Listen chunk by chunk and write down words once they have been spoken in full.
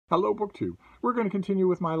Hello, BookTube. We're going to continue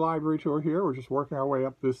with my library tour here. We're just working our way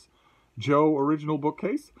up this Joe original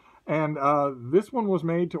bookcase. And this one was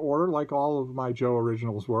made to order like all of my Joe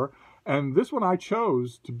originals were. And this one I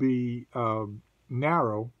chose to be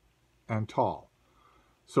narrow and tall.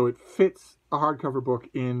 So it fits a hardcover book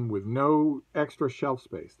in with no extra shelf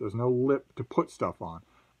space. There's no lip to put stuff on.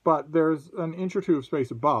 But there's an inch or two of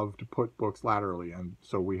space above to put books laterally. And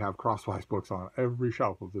so we have crosswise books on every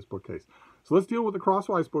shelf of this bookcase. So let's deal with the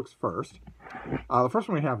crosswise books first. The first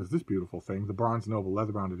one we have is this beautiful thing, the Barnes & Noble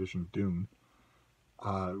leather-bound edition of Dune.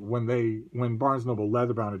 When Barnes & Noble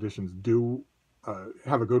leather-bound editions do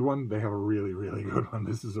have a good one, they have a really, really good one.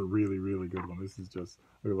 This is a really, really good one. This is just,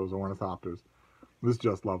 look at those ornithopters. This is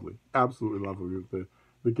just lovely. Absolutely lovely. With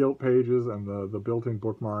the gilt pages and the built-in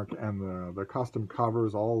bookmark and the custom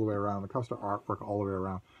covers all the way around, the custom artwork all the way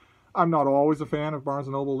around. I'm not always a fan of Barnes &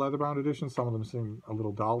 Noble leather-bound editions. Some of them seem a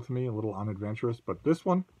little dull to me, a little unadventurous, but this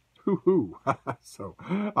one, hoo-hoo. so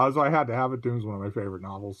I had to have it. Dune's one of my favorite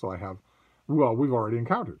novels, so I have, well, we've already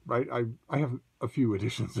encountered, right? I have a few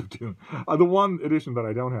editions of Dune. The one edition that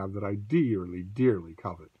I don't have that I dearly, dearly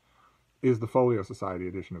covet is the Folio Society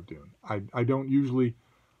edition of Dune. I don't usually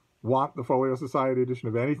want the Folio Society edition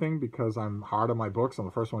of anything because I'm hard on my books. I'm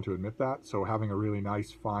the first one to admit that, so having a really nice,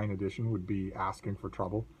 fine edition would be asking for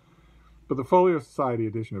trouble. But the Folio Society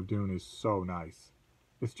edition of Dune is so nice.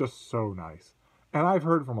 It's just so nice. And I've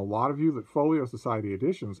heard from a lot of you that Folio Society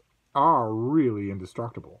editions are really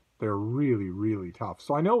indestructible. They're really, really tough.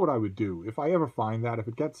 So I know what I would do. If I ever find that, if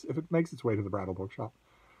it makes its way to the Brattle Bookshop,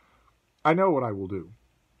 I know what I will do.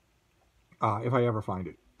 If I ever find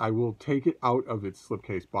it, I will take it out of its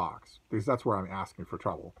slipcase box, because that's where I'm asking for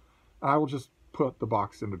trouble. And I will just put the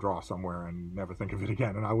box in the drawer somewhere and never think of it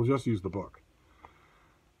again, and I will just use the book.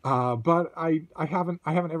 But I haven't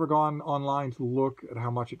ever gone online to look at how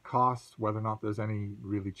much it costs, whether or not there's any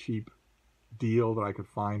really cheap deal that I could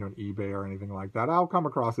find on eBay or anything like that. I'll come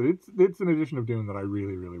across it. It's an edition of Dune that I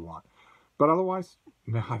really, really want. But otherwise,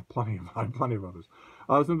 no, I have plenty of others.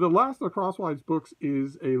 So the last of the crosswise books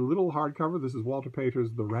is a little hardcover. This is Walter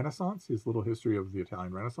Pater's The Renaissance, his little history of the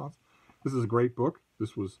Italian Renaissance. This is a great book.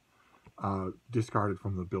 This was discarded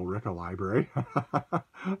from the Billerica library.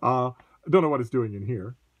 I don't know what it's doing in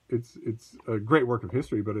here. It's a great work of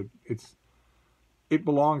history, but it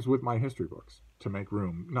belongs with my history books to make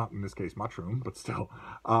room. Not in this case much room, but still.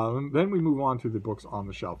 Then we move on to the books on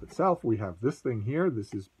the shelf itself. We have this thing here.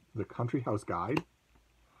 This is the Country House Guide.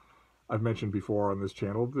 I've mentioned before on this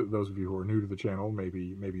channel, those of you who are new to the channel,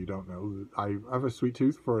 maybe you don't know, I have a sweet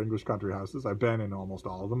tooth for English country houses. I've been in almost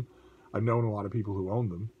all of them. I've known a lot of people who own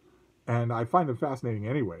them. And I find them fascinating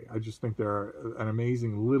anyway. I just think they're an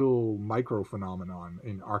amazing little micro phenomenon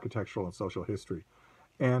in architectural and social history.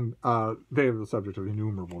 And they are the subject of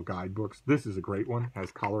innumerable guidebooks. This is a great one. It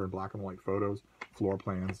has color and black and white photos, floor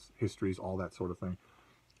plans, histories, all that sort of thing.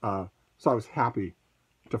 So I was happy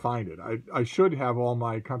to find it. I should have all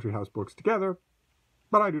my country house books together,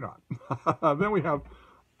 but I do not. Then we have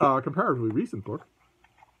a comparatively recent book.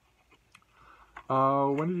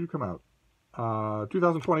 When did you come out?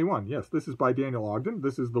 2021. Yes, this is by Daniel Ogden.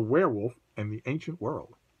 This is The Werewolf and the Ancient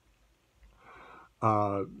World.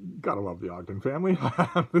 Gotta love the Ogden family.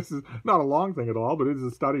 This is not a long thing at all, but it is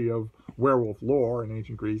a study of werewolf lore in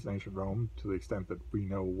ancient Greece and ancient Rome, to the extent that we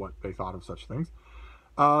know what they thought of such things.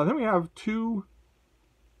 Then we have two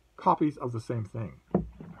copies of the same thing.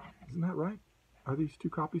 Isn't that right? Are these two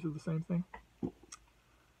copies of the same thing?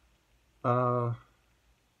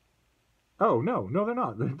 Oh, no, they're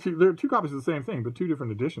not. They're two copies of the same thing, but two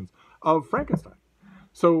different editions of Frankenstein.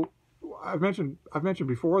 So I've mentioned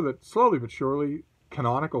before that slowly but surely,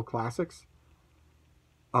 canonical classics,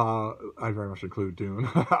 I very much include Dune,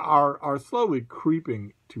 are slowly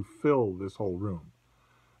creeping to fill this whole room.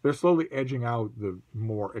 They're slowly edging out the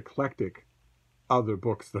more eclectic other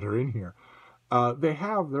books that are in here. They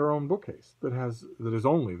have their own bookcase that is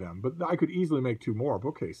only them, but I could easily make two more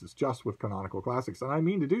bookcases just with canonical classics, and I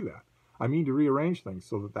mean to do that. I mean to rearrange things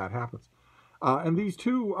so that happens. And these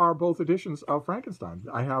two are both editions of Frankenstein.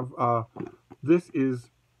 I have, this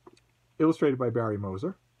is illustrated by Barry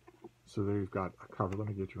Moser. So there you've got a cover. Let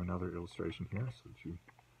me get you another illustration here so that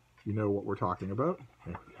you know what we're talking about.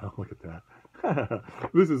 There we go. Look at that.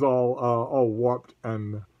 This is all warped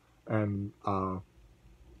and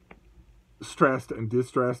stressed and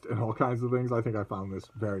distressed and all kinds of things. I think I found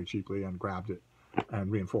this very cheaply and grabbed it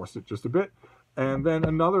and reinforced it just a bit. And then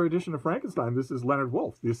another edition of Frankenstein. This is Leonard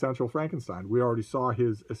Woolf, The Essential Frankenstein. We already saw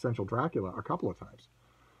his Essential Dracula a couple of times,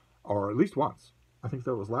 or at least once. I think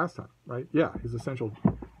that was last time, right? Yeah, his Essential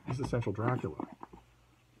Dracula.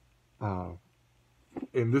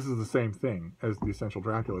 and this is the same thing as The Essential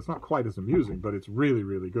Dracula. It's not quite as amusing, but it's really,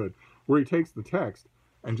 really good, where he takes the text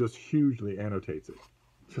and just hugely annotates it.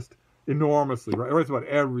 Just enormously, writes about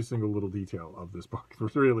every single little detail of this book.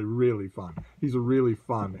 It's really, really fun. He's a really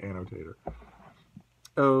fun annotator.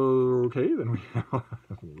 Okay, then we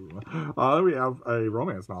have a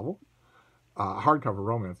romance novel, hardcover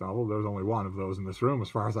romance novel. There's only one of those in this room, as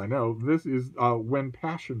far as I know. This is When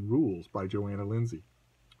Passion Rules by Joanna Lindsay.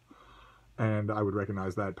 And I would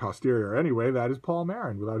recognize that posterior anyway. That is Paul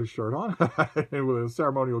Marin without his shirt on and with a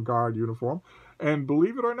ceremonial guard uniform. And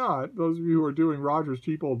believe it or not, those of you who are doing Roger's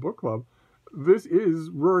Cheap Old Book Club, this is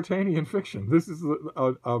Ruritanian fiction. This is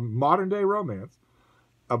a modern-day romance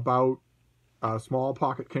about a small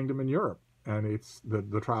pocket kingdom in Europe. And it's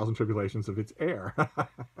the trials and tribulations of its heir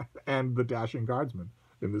and the dashing guardsman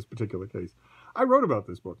in this particular case. I wrote about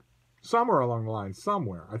this book somewhere along the line,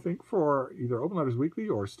 somewhere. I think for either Open Letters Weekly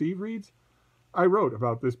or Steve Reads. I wrote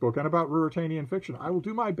about this book and about Ruritanian fiction. I will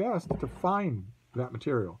do my best to find that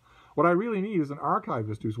material. What I really need is an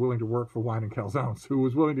archivist who's willing to work for Wine and Calzones, who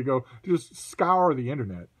is willing to go to just scour the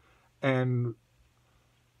internet and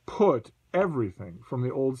put everything from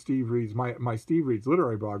the old Steve Reads, my Steve Reads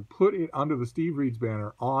literary blog, put it under the Steve Reads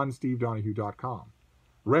banner on stevedonoghue.com.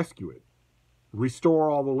 Rescue it. Restore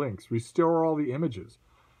all the links. Restore all the images.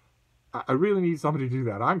 I really need somebody to do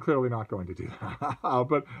that. I'm clearly not going to do that.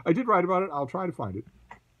 But I did write about it. I'll try to find it.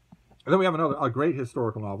 And then we have a great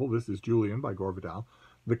historical novel. This is Julian by Gore Vidal,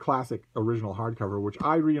 the classic original hardcover, which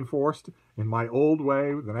I reinforced in my old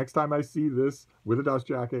way. The next time I see this with a dust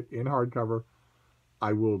jacket in hardcover,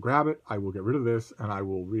 I will grab it, I will get rid of this, and I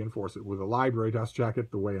will reinforce it with a library dust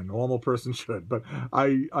jacket the way a normal person should. But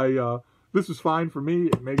this is fine for me.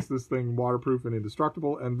 It makes this thing waterproof and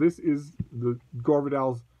indestructible. And this is the Gore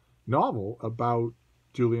Vidal's novel about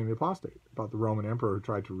Julian the Apostate, about the Roman emperor who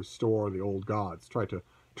tried to restore the old gods, tried to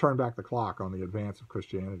turn back the clock on the advance of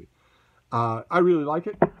Christianity. I really like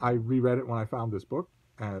it. I reread it when I found this book,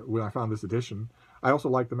 when I found this edition. I also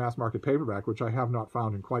like the mass market paperback, which I have not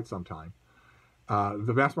found in quite some time.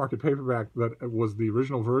 The mass market paperback that was the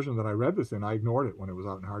original version that I read this in, I ignored it when it was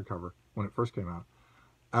out in hardcover, when it first came out.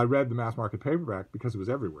 I read the mass market paperback because it was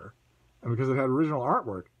everywhere, and because it had original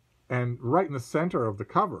artwork. And right in the center of the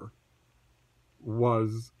cover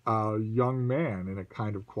was a young man in a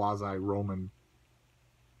kind of quasi-Roman,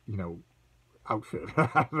 outfit.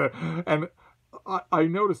 And I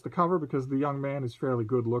noticed the cover because the young man is fairly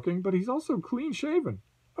good looking, but he's also clean shaven.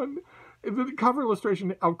 And the cover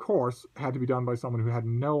illustration, of course, had to be done by someone who had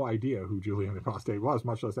no idea who Julian the Apostate was,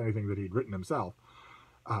 much less anything that he'd written himself.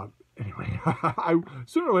 Anyway,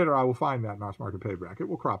 sooner or later I will find that mass market paperback. It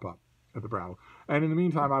will crop up at the brow. And in the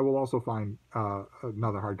meantime, I will also find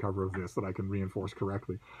another hardcover of this that I can reinforce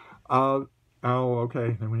correctly.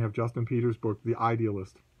 Okay. Then we have Justin Peters' book, The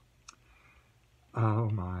Idealist. Oh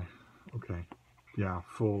my. Okay. Yeah,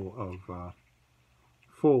 full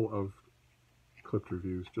of clipped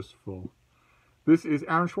reviews, just full. This is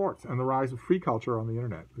Aaron Swartz and the Rise of Free Culture on the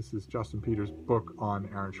Internet. This is Justin Peters' book on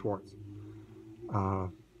Aaron Swartz.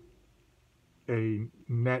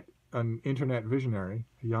 An internet visionary,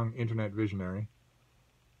 a young internet visionary,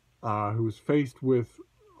 who was faced with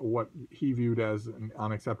what he viewed as an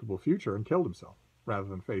unacceptable future and killed himself rather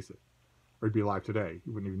than face it. Or he'd be alive today. He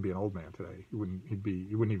wouldn't even be an old man today. He wouldn't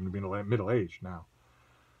even be in middle age now.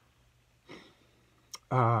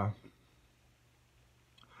 A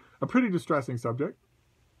pretty distressing subject.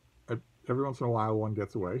 Every once in a while one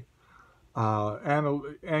gets away. And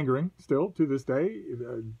angering still to this day.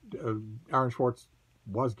 Aaron Swartz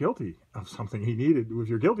was guilty of something. He needed, if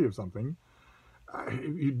you're guilty of something,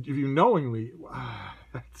 if you knowingly,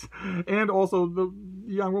 and also the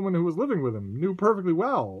young woman who was living with him knew perfectly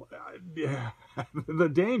well the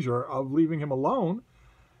danger of leaving him alone.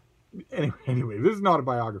 Anyway, this is not a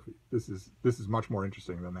biography. This is much more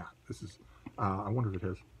interesting than that. This is, I wonder if it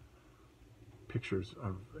has pictures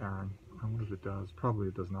of Aaron. I wonder if it does. Probably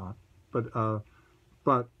it does not. But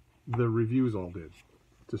the reviews all did,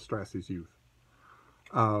 to stress his youth.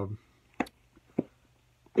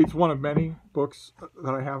 It's one of many books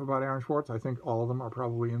that I have about Aaron Swartz. I think all of them are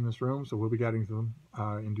probably in this room, so we'll be getting to them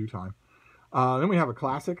in due time. Then we have a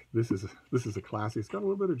classic. This is a classic. It's got a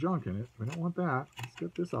little bit of junk in it. We don't want that. Let's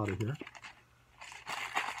get this out of here.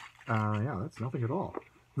 Yeah, that's nothing at all.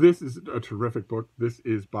 This is a terrific book. This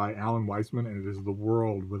is by Alan Weisman, and it is The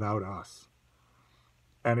World Without Us.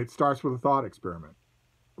 And it starts with a thought experiment,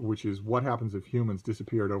 which is what happens if humans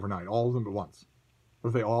disappeared overnight, all of them at once.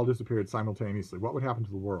 If they all disappeared simultaneously, what would happen to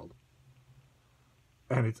the world?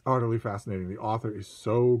 And it's utterly fascinating. The author is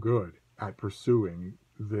so good at pursuing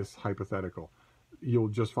this hypothetical. You'll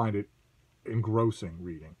just find it engrossing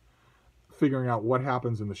reading. Figuring out what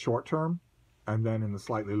happens in the short term, and then in the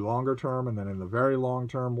slightly longer term, and then in the very long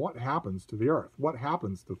term, what happens to the Earth? What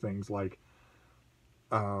happens to things like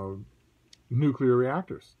nuclear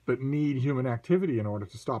reactors that need human activity in order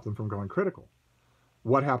to stop them from going critical?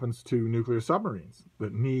 What happens to nuclear submarines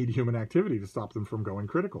that need human activity to stop them from going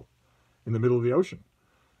critical in the middle of the ocean?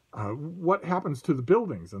 What happens to the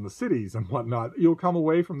buildings and the cities and whatnot? You'll come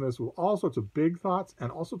away from this with all sorts of big thoughts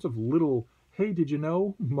and all sorts of little, hey, did you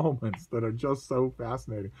know, moments that are just so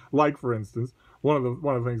fascinating. Like, for instance, one of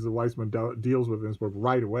the things that Weissman deals with in his book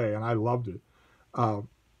right away, and I loved it,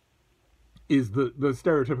 is the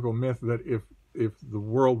stereotypical myth that if the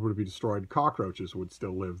world were to be destroyed, cockroaches would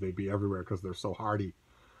still live. They'd be everywhere because they're so hardy.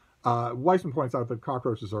 Weissman points out that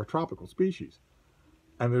cockroaches are a tropical species,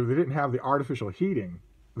 and if they didn't have the artificial heating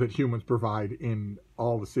that humans provide in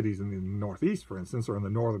all the cities in the Northeast, for instance, or in the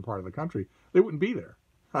northern part of the country, they wouldn't be there.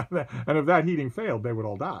 And if that heating failed, they would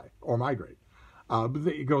all die or migrate. But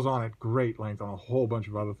it goes on at great length on a whole bunch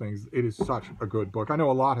of other things. It is such a good book. I know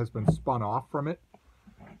a lot has been spun off from it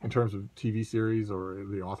in terms of TV series, or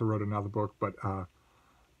the author wrote another book, but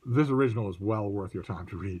this original is well worth your time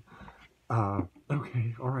to read.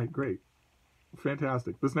 Okay, all right, great.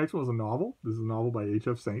 Fantastic. This next one is a novel. This is a novel by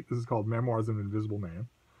H.F. Saint. This is called Memoirs of an Invisible Man.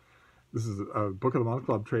 This is a Book of the Month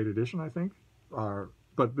Club trade edition, I think.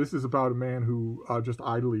 But this is about a man who just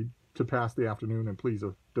idly, to pass the afternoon and please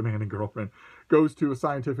a demanding girlfriend, goes to a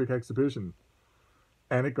scientific exhibition,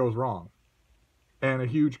 and it goes wrong. And a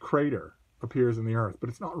huge crater appears in the earth, but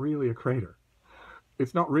it's not really a crater.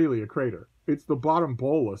 It's not really a crater. It's the bottom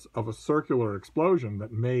bolus of a circular explosion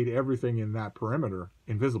that made everything in that perimeter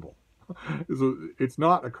invisible. It's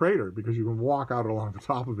not a crater because you can walk out along the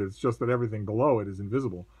top of it. It's just that everything below it is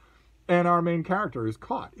invisible. And our main character is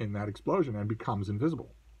caught in that explosion and becomes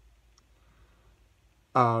invisible.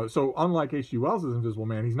 So unlike H.G. Wells' Invisible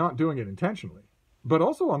Man, he's not doing it intentionally. But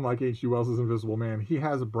also unlike H.G. Wells' Invisible Man, he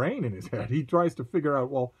has a brain in his head. He tries to figure out,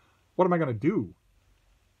 well, what am I going to do?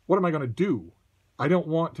 What am I going to do? I don't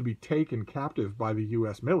want to be taken captive by the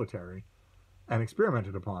U.S. military and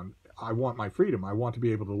experimented upon. I want my freedom. I want to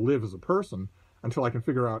be able to live as a person until I can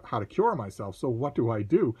figure out how to cure myself. So what do I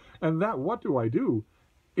do? And that what do I do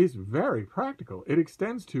is very practical. It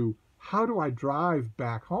extends to, how do I drive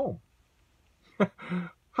back home?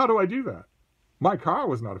 How do I do that? My car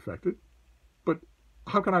was not affected, but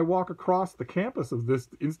how can I walk across the campus of this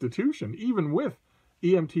institution, even with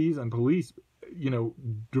EMTs and police,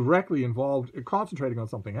 directly involved, concentrating on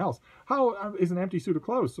something else? How is an empty suit of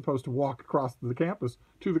clothes supposed to walk across the campus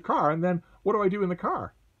to the car? And then what do I do in the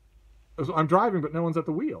car? So I'm driving, but no one's at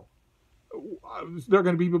the wheel. There are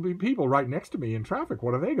going to be people right next to me in traffic.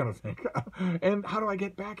 What are they going to think? And how do I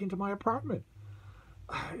get back into my apartment?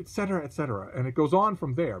 Et cetera, et cetera. And it goes on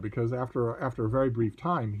from there, because after a very brief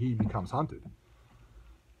time, he becomes hunted.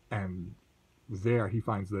 And there he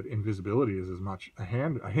finds that invisibility is as much a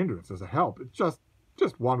hindrance as a help. It's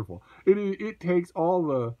just wonderful. It takes all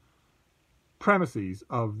the premises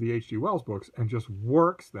of the H.G. Wells books and just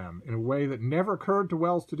works them in a way that never occurred to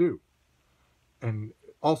Wells to do. And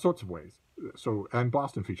all sorts of ways. So, and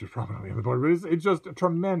Boston features prominently in the book. But it's just a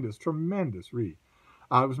tremendous, tremendous read.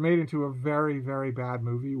 It was made into a very, very bad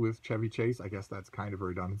movie with Chevy Chase. I guess that's kind of a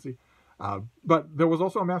redundancy. But there was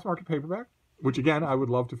also a mass market paperback, which again, I would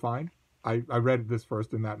love to find. I read this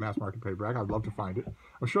first in that mass market paperback. I'd love to find it.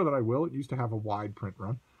 I'm sure that I will. It used to have a wide print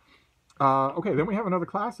run. Okay, then we have another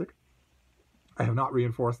classic. I have not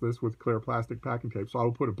reinforced this with clear plastic packing tape, so I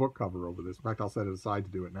will put a book cover over this. In fact, I'll set it aside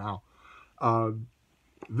to do it now.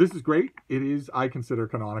 This is great. It is, I consider,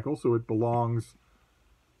 canonical, so it belongs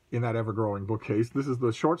in that ever-growing bookcase. This is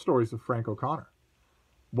the short stories of Frank O'Connor,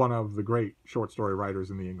 one of the great short story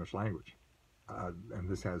writers in the English language. And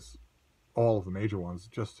this has all of the major ones.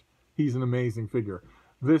 Just, he's an amazing figure.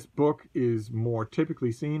 This book is more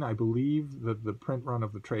typically seen, I believe, that the print run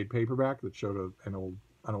of the trade paperback that showed an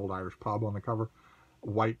old Irish pub on the cover, a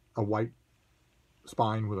white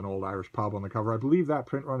spine with an old Irish pub on the cover. I believe that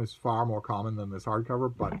print run is far more common than this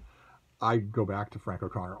hardcover, but I go back to Frank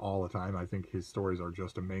O'Connor all the time. I think his stories are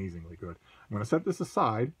just amazingly good. I'm going to set this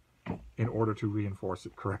aside in order to reinforce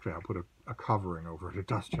it correctly. I'll put a covering over it, a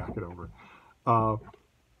dust jacket over it.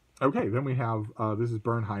 Okay, then we have, this is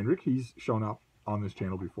Bernd Heinrich. He's shown up on this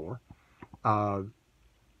channel before.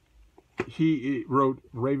 He wrote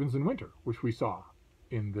Ravens in Winter, which we saw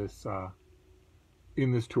in this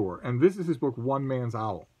tour. And this is his book, One Man's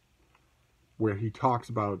Owl, where he talks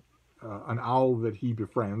about an owl that he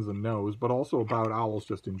befriends and knows, but also about owls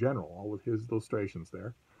just in general, all with his illustrations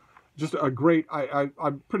there. Just a great,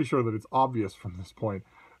 I'm pretty sure that it's obvious from this point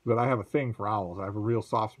that I have a thing for owls. I have a real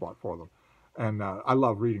soft spot for them. And I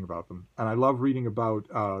love reading about them. And I love reading about,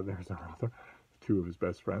 there's our author, two of his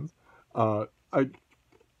best friends. Uh, I,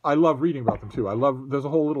 I love reading about them too. There's a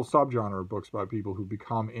whole little subgenre of books about people who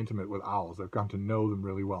become intimate with owls. They've come to know them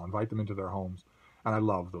really well, invite them into their homes. And I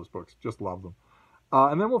love those books, just love them.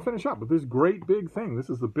 And then we'll finish up with this great big thing. This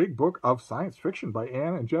is the big book of science fiction by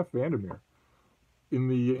Anne and Jeff Vandermeer. In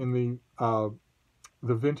the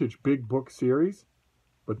vintage big book series,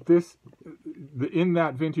 but in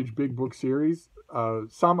that vintage big book series,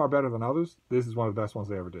 some are better than others. This is one of the best ones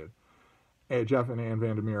they ever did. Jeff and Anne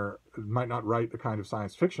Vandermeer might not write the kind of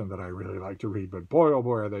science fiction that I really like to read, but boy, oh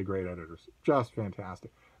boy, are they great editors. Just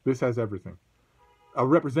fantastic. This has everything. A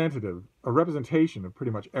representation of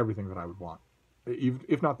pretty much everything that I would want.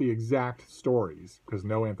 If not the exact stories, because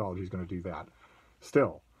no anthology is going to do that.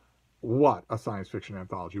 Still, what a science fiction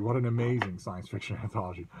anthology. What an amazing science fiction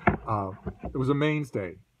anthology. It was a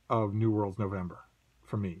mainstay of New World's November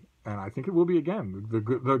for me. And I think it will be again.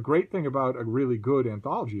 The great thing about a really good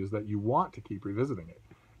anthology is that you want to keep revisiting it.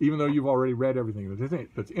 Even though you've already read everything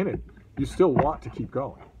that's in it, you still want to keep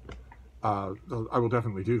going. I will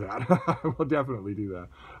definitely do that. I will definitely do that.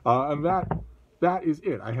 And that is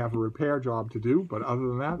it. I have a repair job to do, but other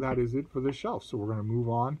than that, that is it for this shelf. So we're going to move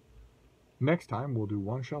on. Next time, we'll do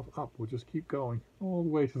one shelf up. We'll just keep going all the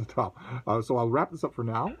way to the top. So I'll wrap this up for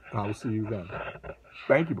now, and I will see you then.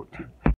 Thank you, BookTube.